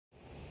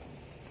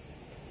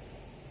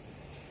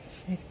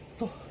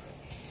と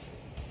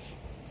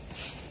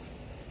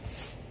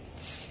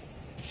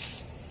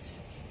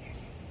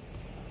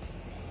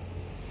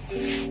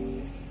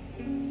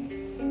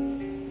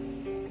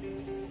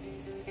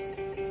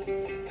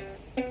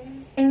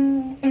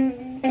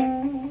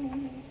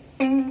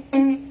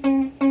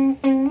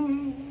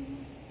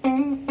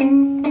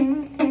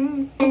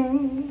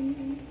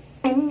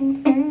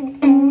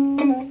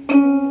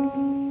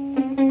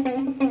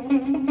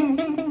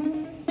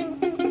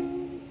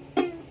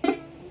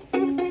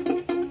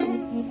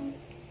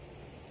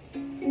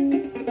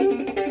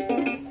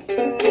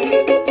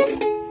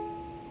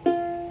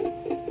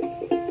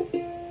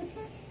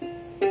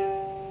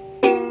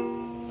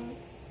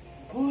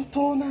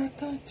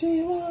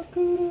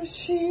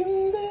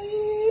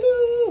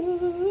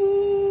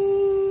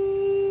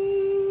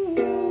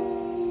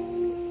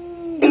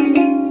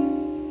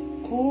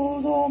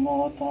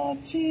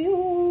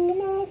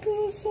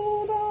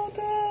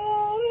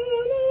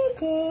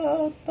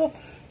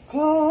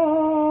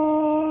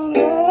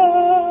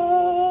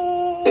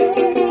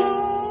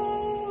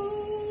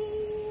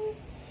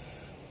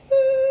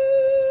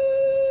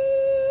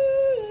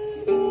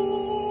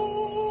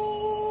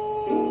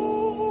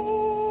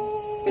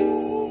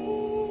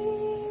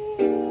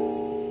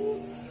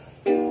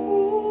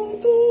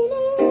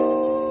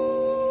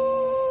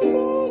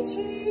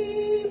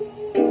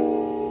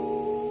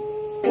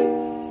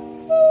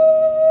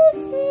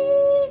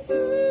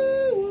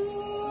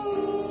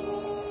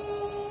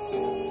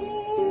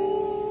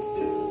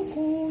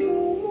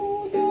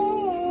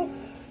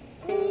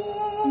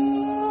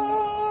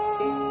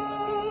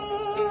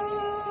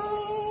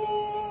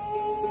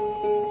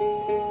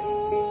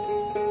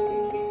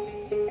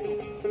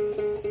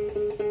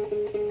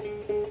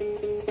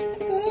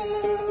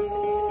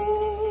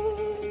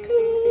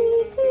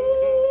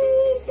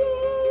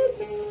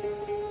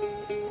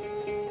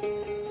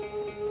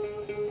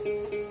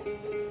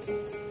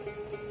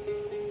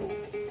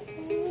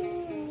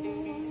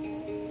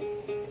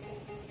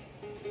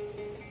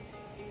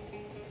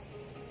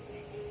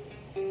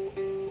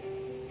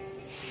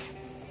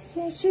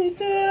そし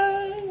て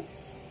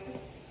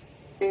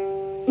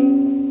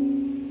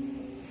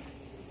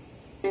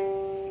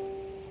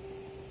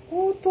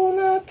大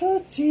人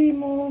たち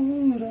も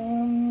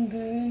恨ん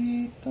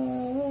でい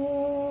た。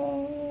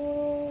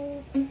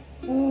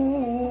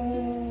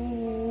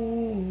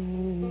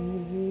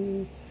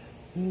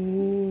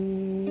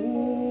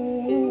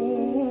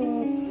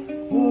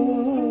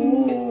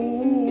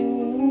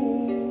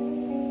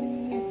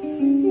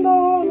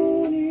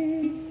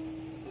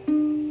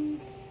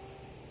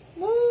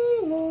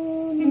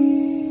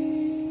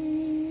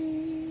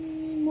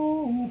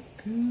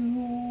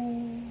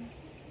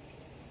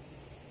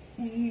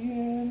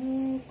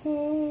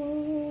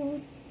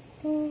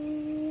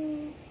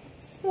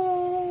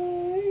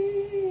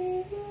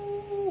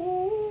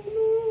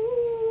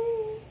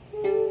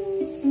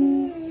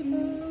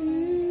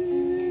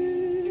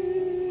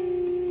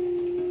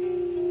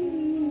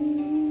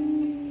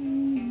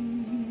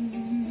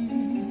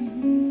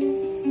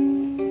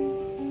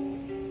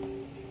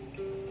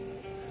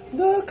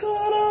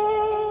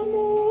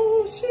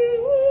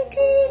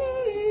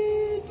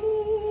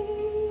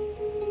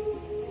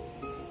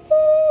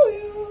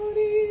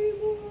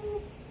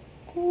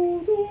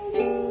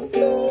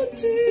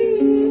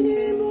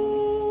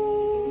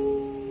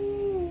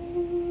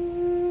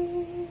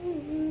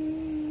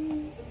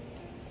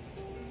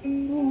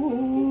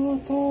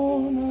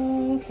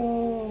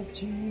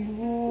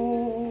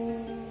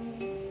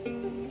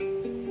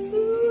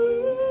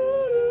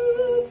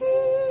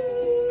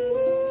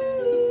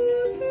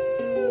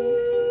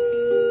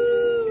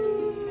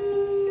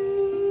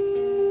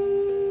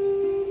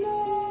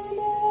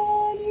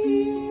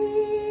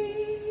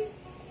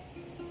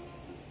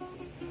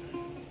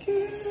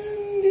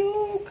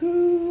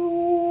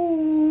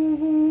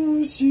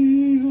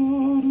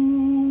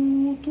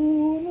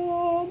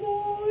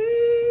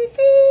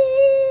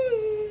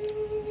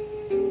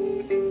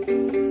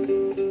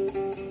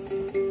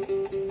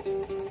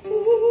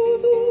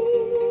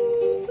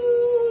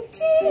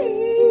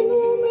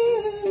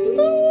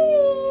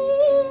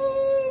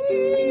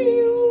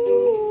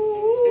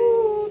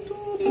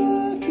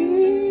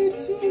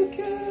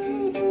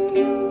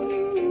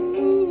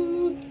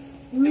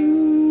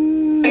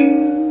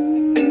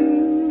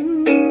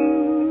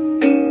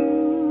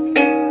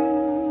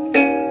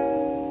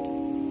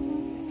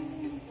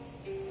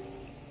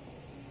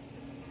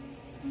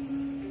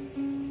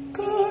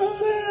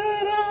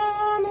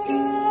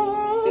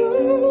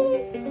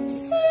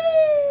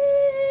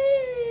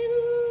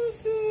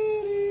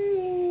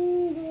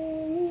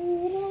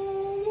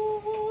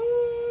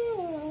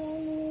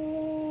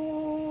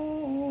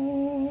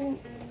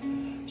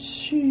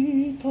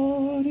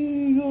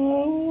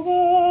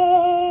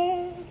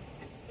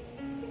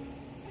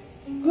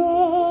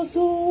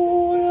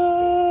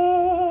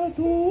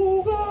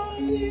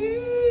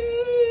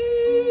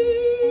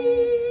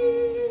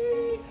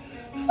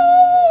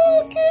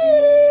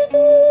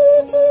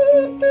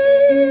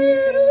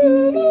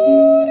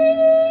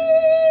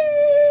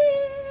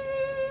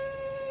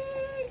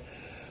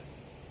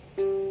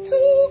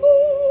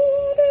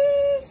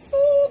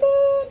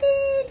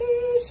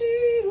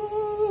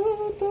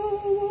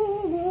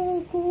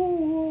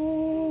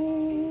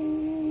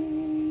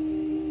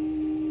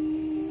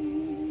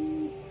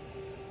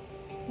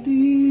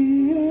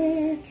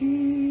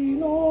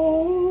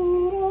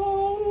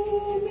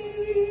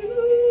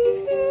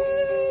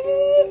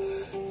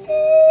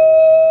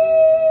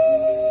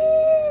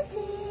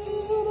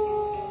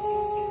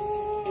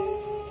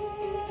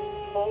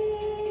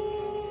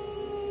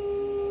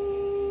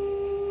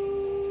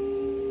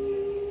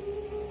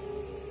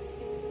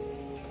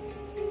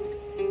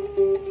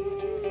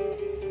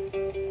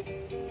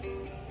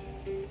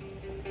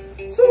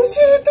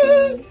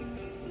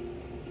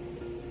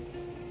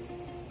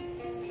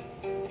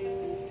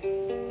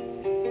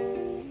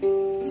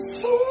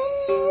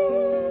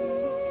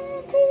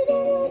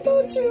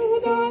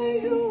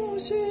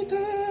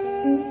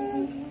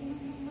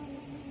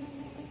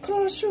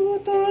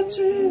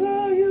が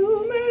夢に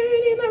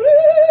なる。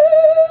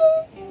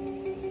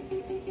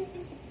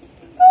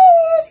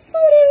そ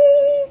れ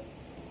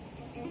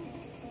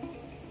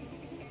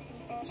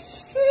を正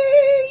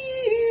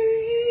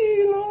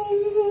義の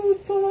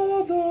歌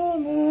だ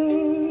ね。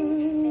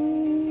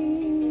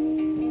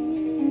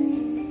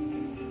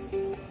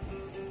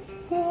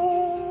学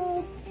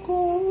校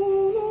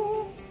の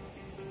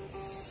先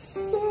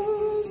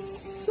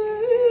生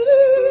に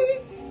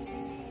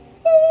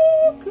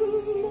僕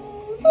も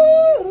な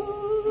る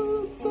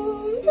んだ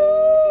よ。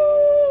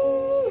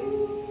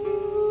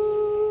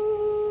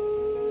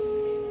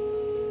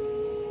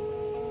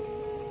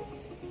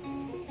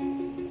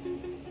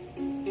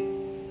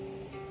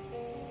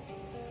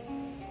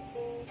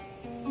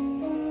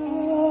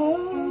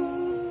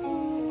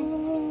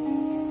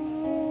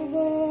学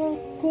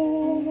校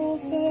の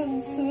先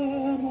生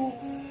も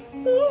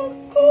学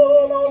校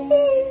の先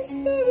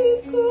生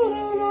から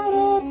習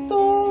った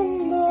ん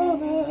だ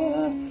ね。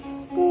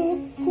学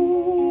校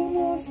の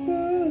先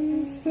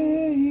生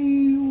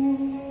は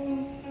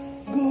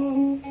学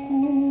校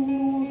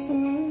の先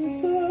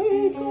生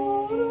か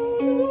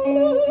ら習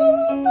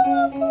った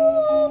こ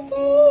と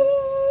を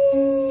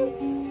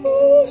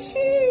教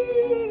え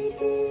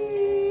てい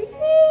る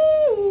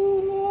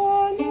の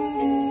ね。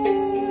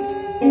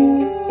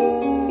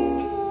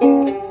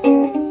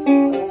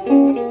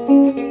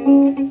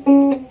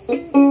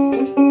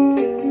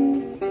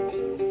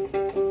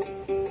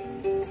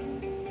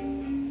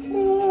だ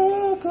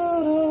か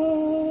ら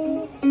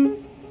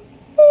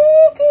僕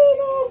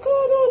の子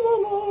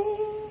供も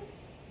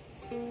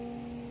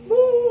冒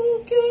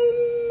険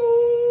の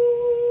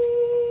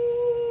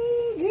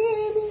ゲ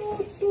ームを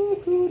作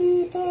り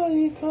たい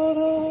から、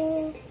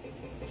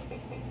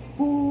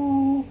冒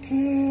険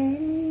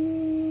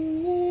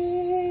に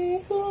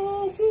行か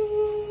ずに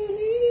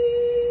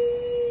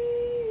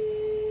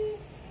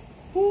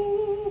冒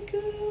険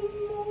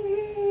のゲ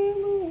ー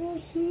ムを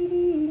する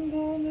んだ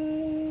ね。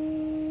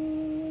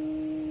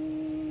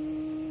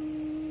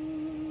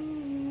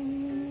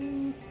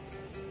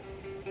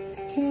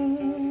喧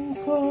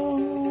嘩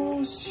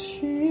の詩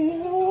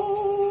を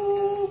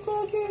書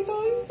きたいん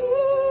だ。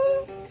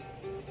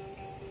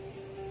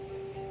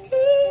喧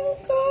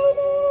嘩の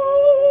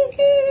ゲ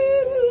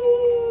ーム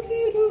を見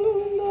る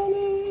んだね。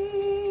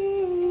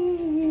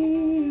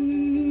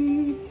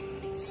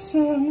戦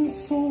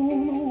争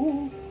の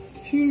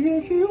悲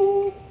劇を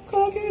書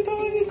きた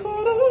いか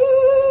ら、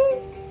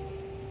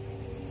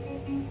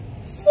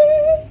戦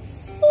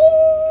争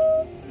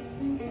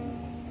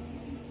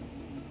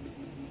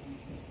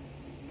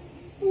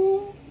の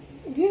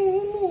ゲー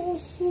ムを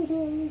する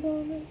んだ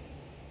ね。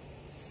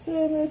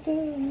せめて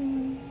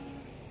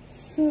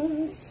戦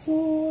争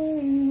映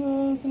画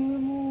で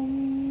も見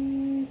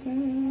て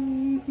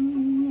く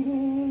れれ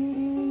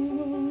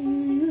ばいい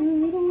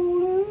の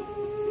ね。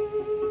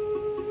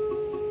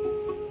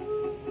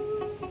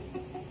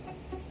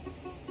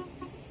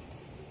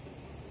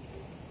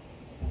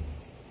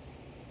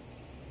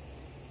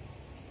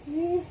日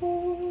本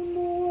の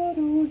悪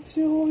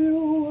口を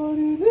弱り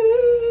ね。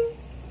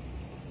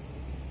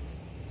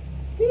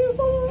日本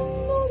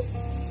の戦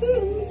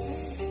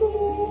争を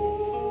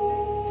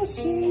知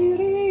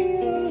り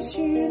やし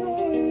な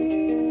い。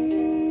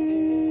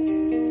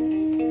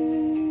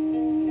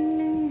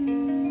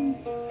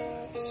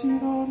知ら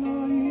な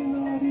いな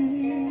りに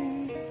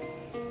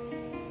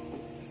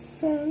先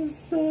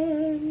生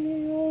に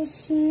教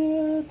え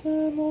て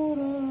もら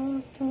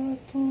った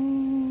とお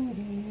り、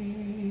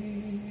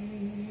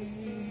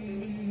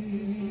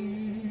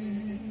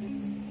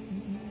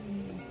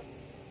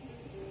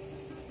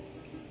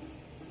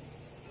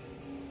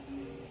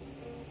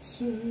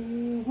都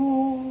合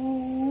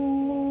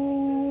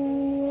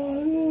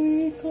悪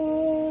いか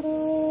ら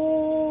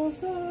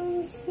先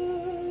生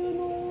の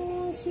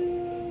教え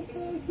て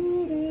く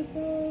れた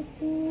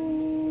とお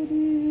り、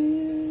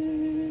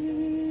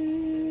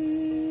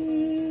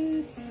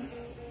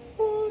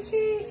もし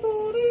そ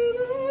れな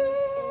ら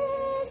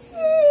先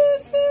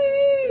生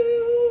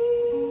を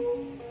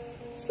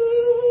都合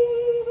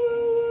が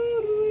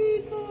悪い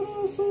から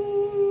そ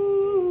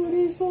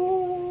ん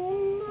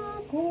な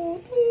こと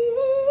を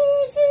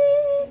し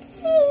て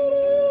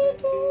る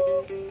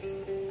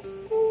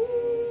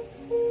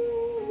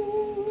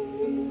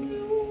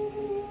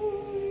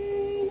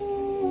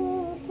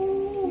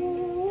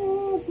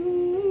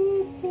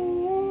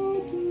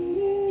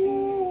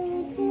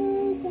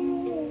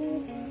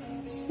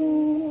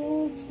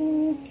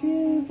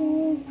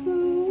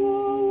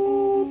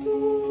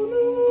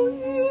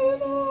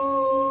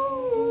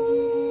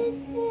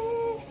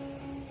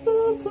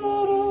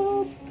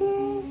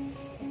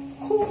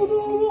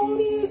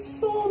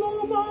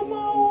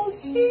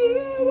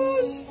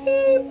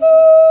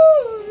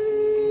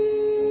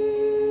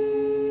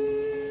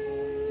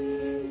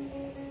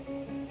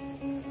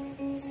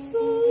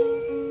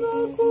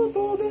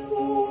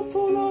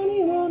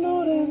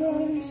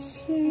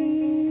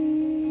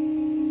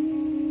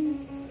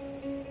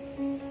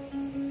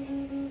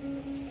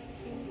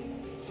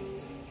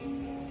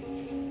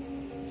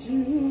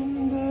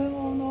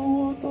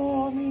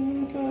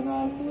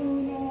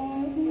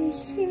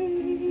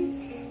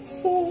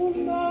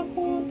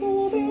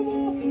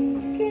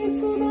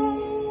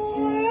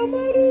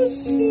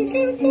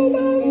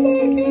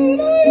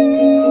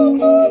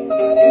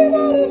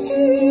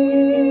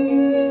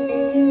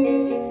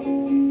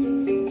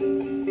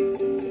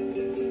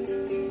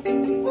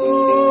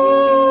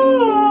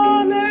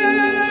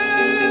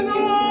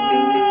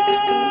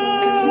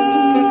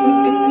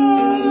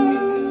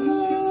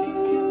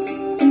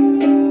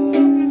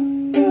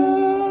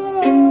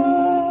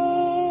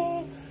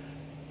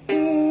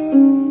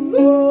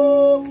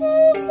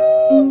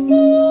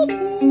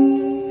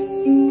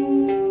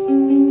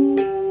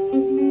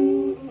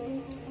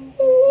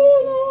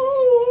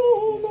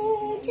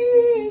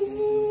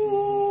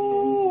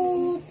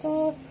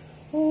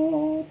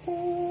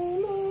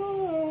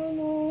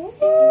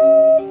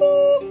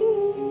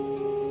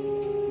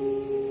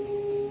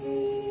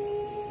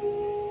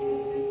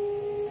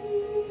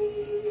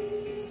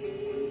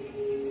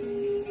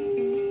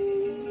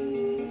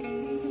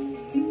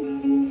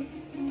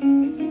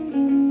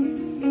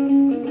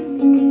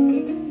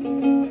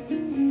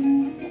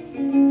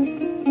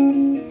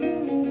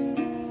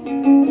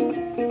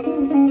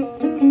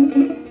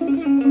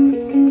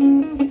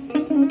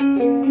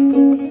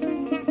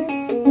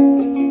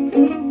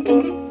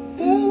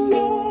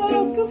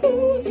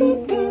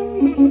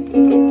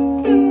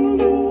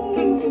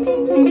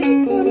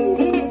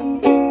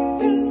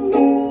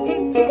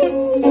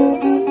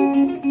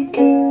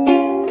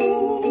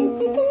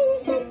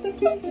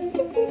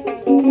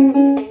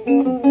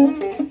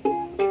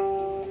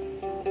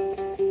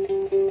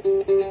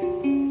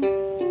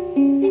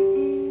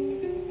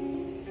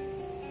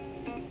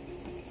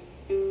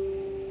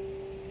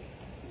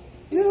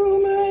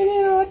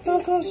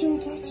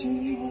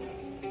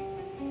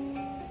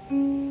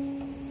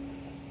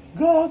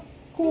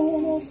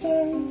先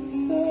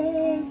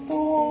生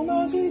と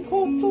同じ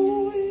こと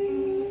を言う。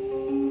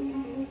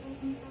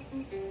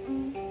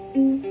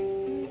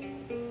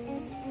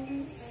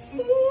数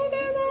でな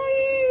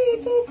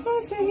いと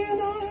稼げない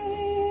だろ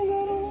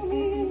う。み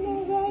んな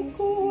学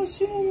校を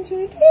信じてい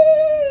るから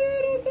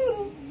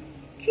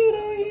嫌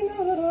い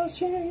ながら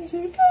信じて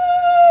いるか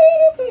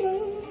ら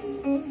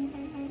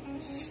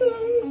先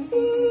生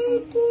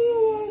と言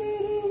われ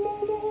るも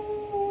の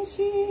を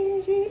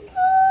信じている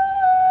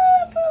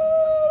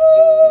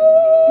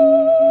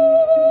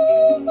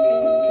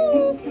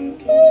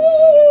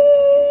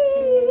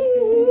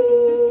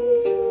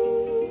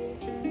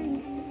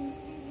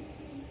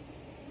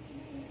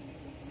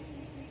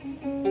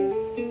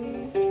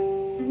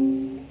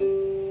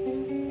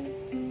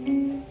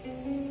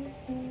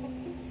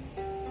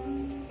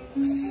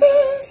先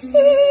生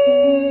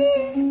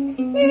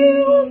に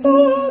教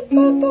わった通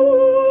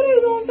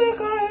りの世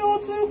界を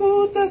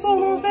作ってそ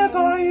の世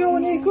界を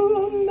憎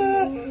んで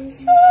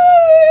最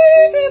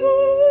低も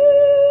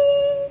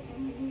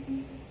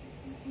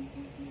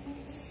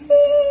先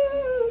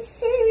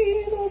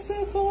生の世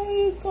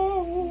界観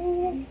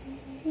を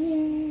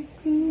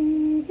憎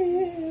み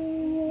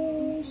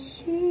は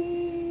し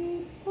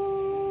なか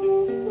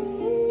った。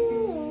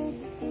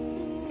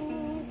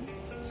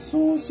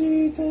そ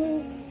して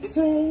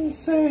先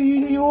生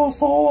に教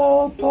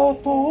わった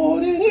通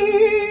りに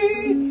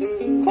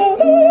こ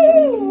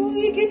の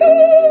生きた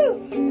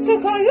世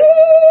界を変え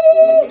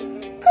て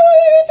み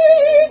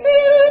せる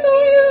と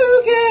いう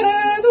けれ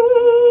ど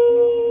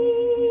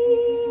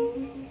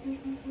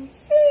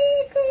世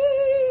界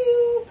を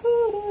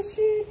殺し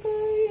たい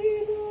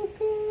のか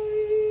い。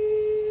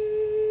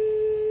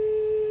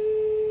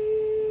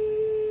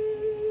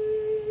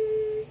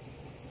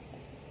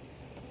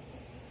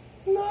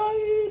泣い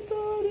た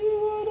り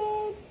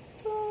笑っ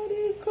た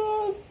り勝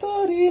っ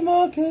たり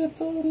負け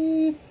た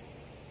り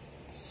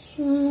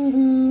する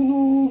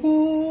のが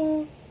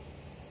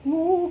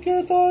儲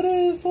けた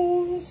り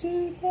損し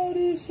た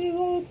り仕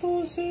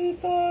事し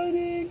た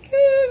り怪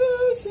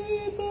我し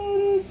た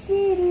りす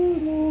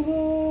るのが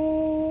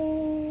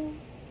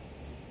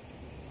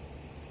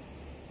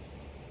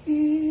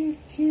生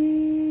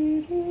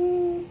きる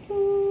と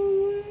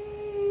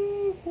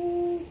いうこ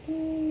とな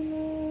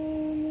の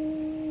に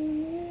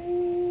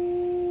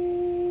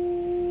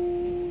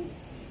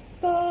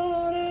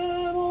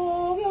誰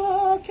もが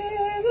怪我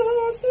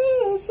せ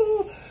ず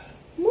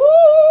儲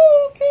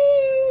けよ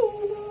う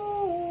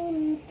なん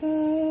て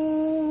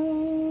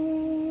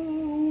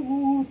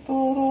思ったら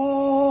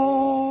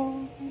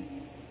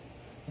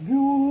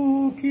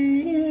病気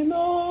に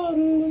なる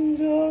ん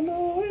じゃない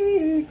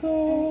か。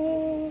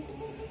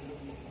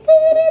誰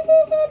も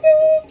が病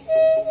気に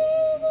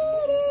な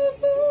ら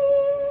ず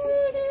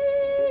に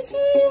幸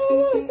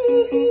せ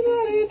にな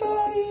りたい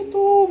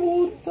と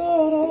思った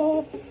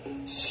ら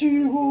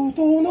仕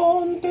事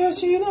なんて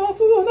しなくなるんじゃな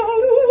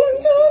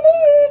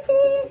いか。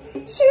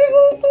仕事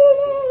な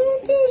ん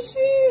てしな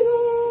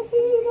く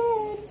な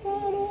った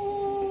ら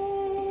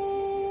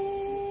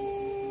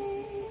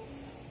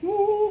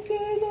儲け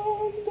なん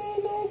て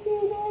なく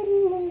な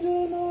るんじゃ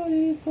ない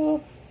か。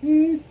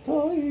一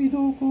体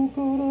どこ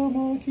から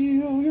巻き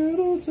上げ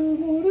るつ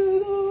もり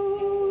だ。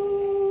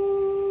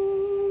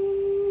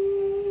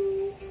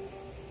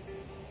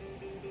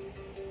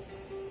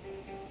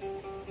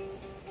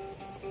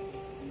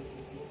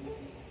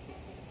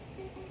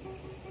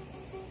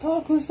た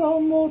くさ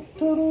ん持っ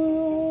てるや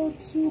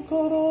つか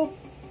ら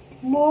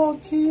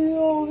巻き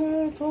上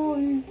げた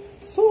い。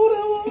それ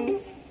は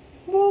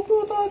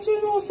僕たち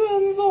の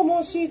先祖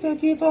もして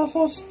きた。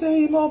そし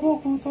て今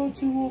僕た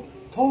ちは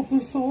たく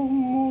さん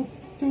持っ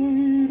て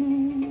いる。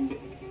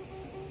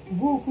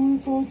僕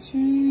たち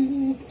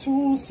に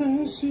挑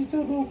戦して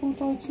僕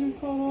たち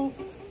から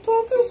た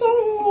くさん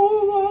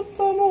奪っ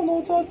た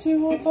者たち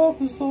はた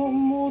くさ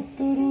ん持っ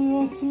てるや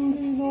つ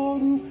にな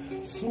る。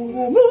それ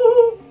も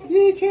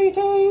生きてい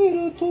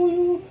ると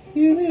いう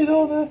意味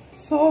だね。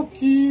さっ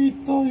き言っ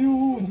たよう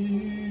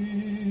に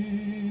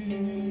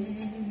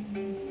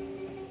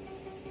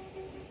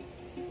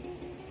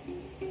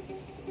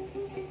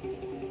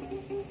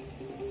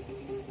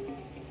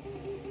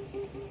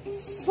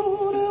そ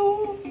れ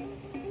を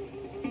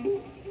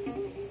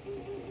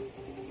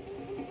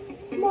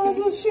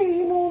貧し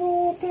い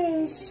者を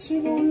天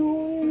使のように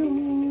言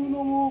う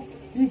のも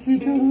生き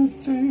てるっ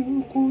てい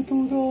うこと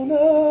だね。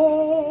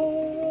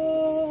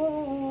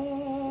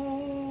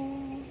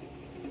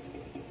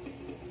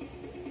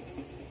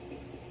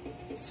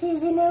ス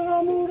ズメ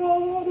が群が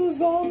る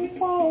残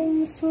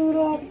飯す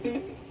ら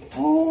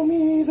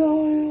富だよ。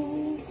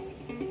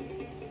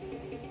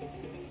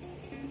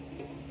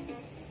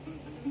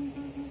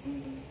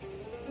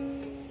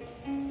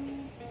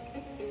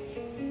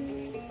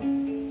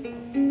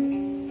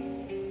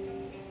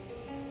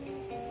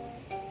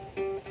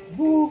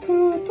僕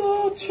た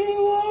ち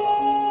は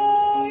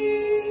生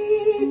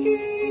きる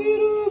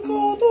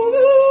ことが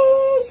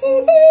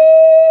全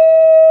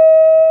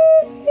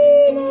て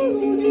なの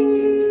に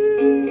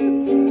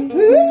い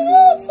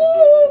つの間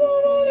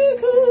に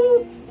か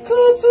勝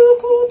つ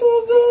こと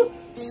が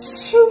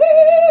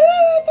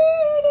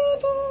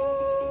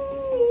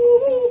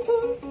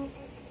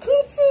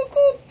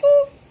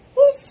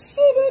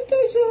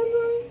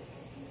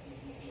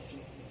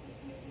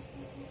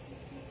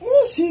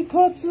し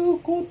勝つ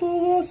こ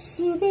とが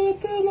すべ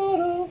てな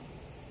ら、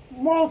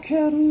負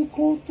ける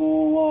こと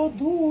は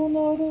どう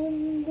なる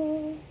んだ。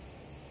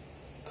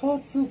勝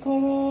つから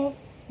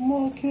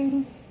負け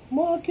る、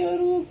負け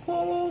るか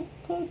ら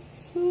勝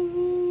つ。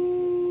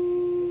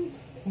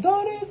誰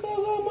かが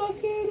負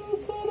ける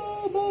から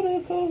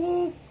誰かが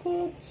勝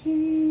つ。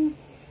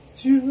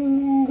自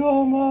分が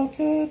負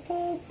けたか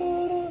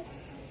ら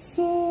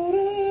それ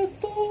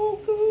と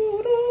比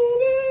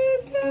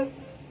べて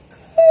勝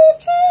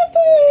ちた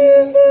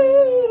いんだ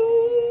ろ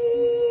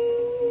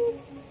う。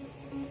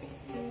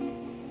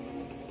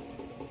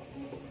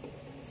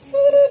それ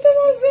とも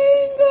全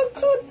員が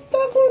勝った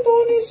こと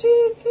にして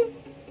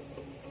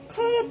勝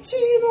ち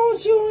の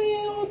順位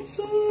をつ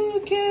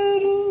け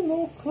るの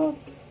か、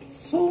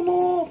そ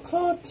の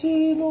勝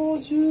ちの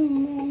順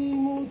位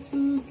もつ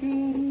ける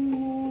の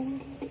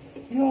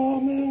や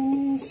め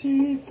にし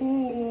たら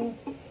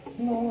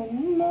何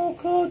の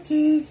価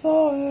値さ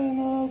え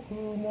なく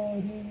な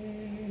り、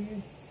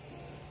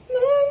何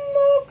の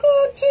価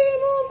値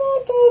も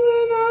求め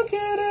なけ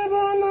れば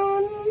何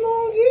の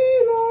技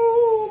能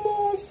も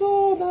育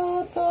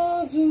た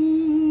ず、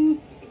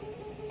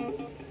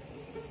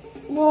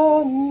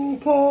何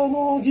か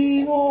の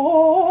技能を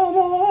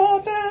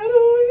持てる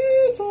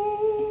人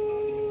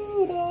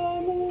ら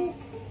も、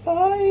あ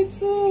い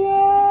つ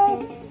は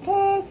た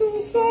く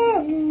さ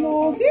ん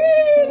の技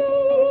能を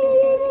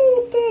持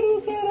ってる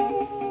から、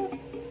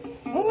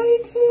あい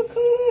つか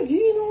ら技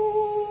能を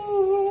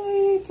奪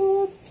い取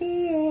って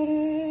やれ。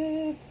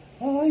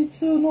あいつ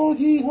の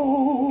技能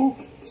を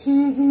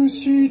潰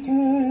してや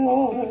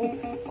れ。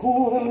こ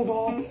れは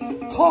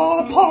勝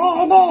た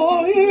な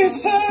い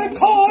世界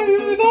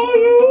だ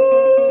よ。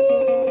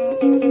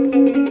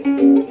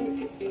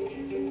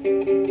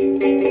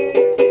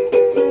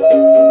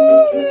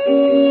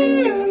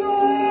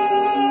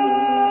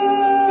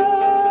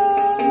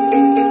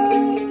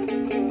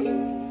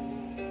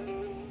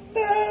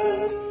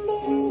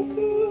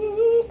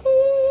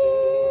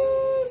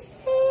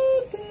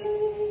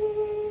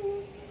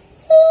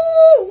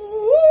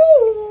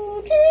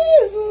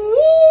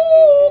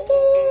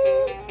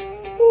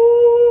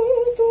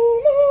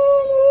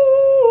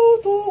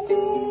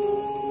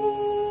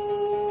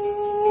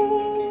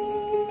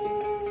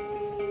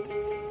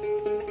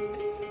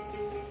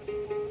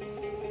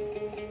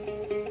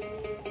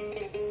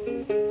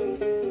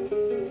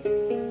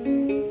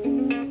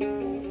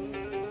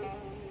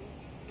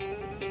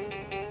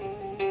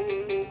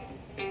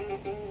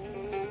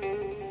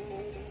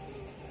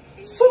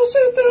そし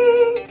て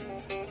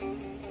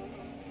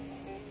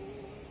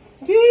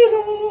技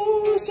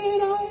能しな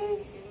い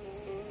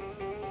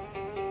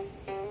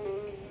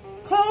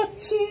価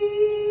値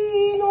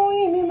の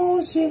意味も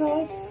失い、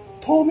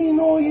富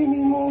の意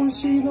味も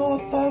失っ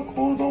た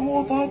子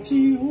供た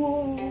ちは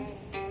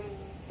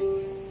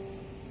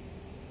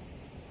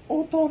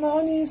大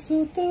人に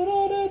捨て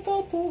られた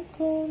と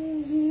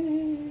感じ、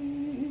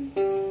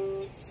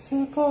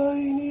世界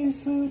に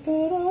捨て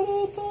ら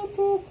れた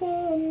と感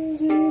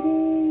じる。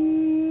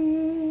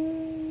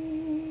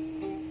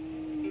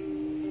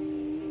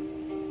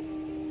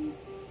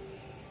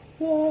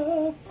学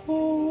校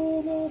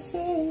の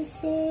先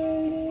生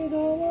に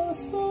騙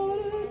され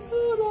た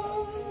な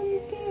ん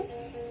て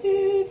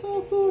言いた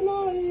くな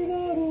いだ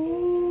ろ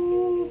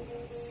う。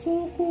そ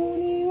こ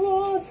には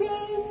善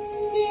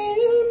人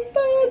た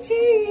ち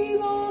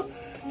の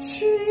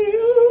知恵が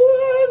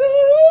ある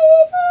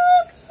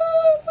から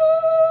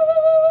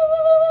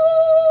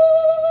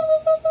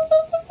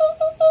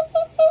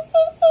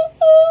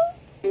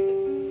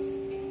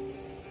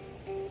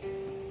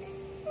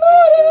な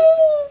ら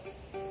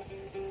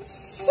世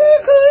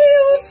界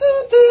を捨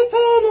てた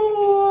の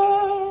は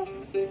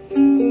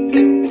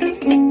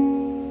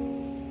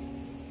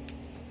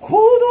子供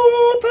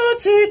た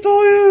ちと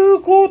い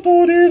うこと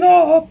に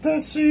なっ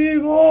てし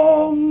ま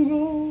うが、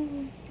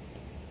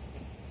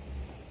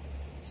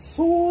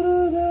そ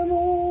れで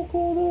も子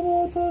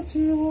供たち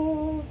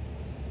は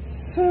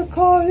世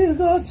界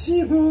が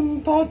自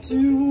分たち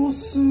を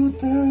捨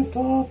てた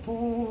と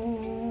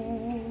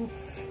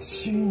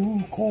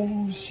信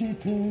仰し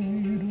てい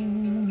る。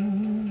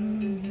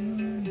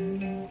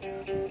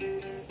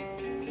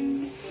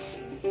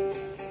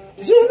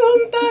自分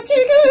たち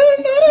が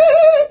習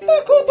った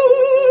こと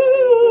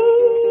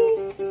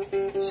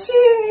を信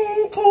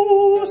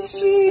仰し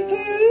てい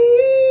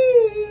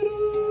る。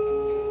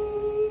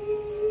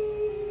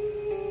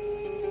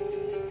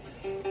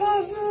外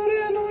れ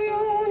のよ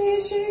うに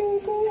信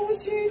仰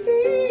して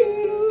い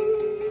る。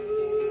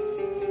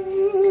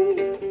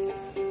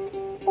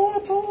お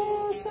父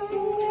さん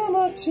が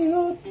間違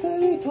って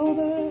いた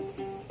ね。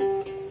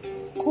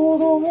子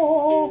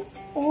供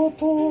お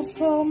父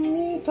さん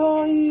みた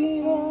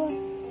いな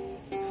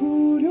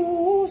不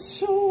良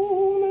少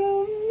年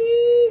に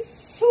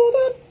育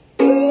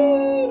て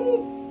る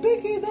べ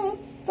きだっ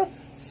た。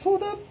育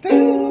てる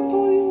と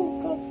いう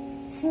か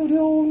不良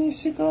に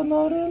しか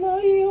なれ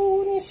ない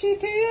ようにし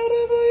てや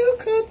ればよ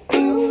かった。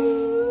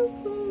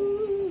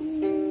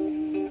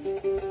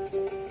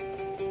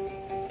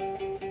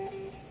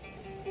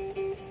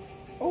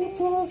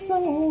さん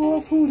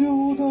は不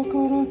良だか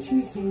ら気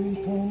づい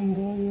たん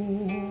だよ。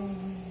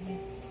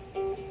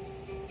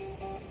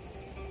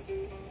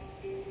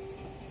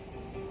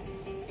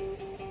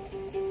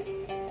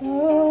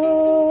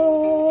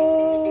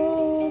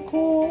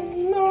こん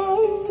な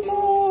歌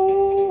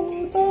を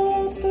歌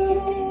ってる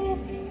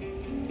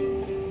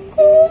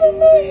こん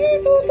な人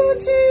た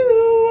ち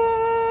は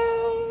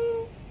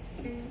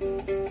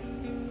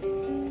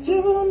自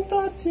分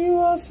たち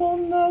はそ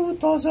んな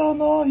歌じゃ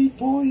ない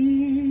と言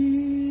い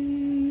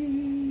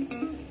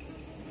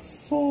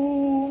そ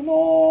の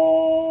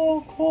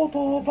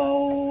言葉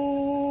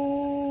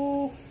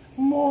を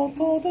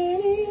元手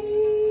に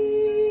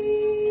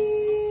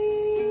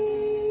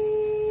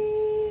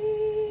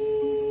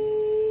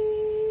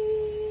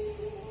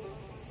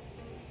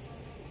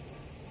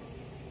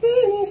ベ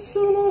ニス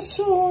の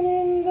商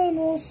人で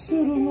もす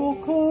るの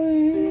か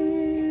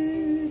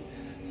い。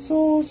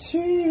そう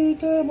し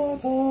てま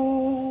た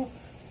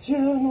ジェ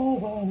ノ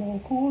バの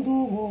子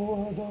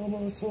供は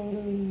騙され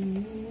る。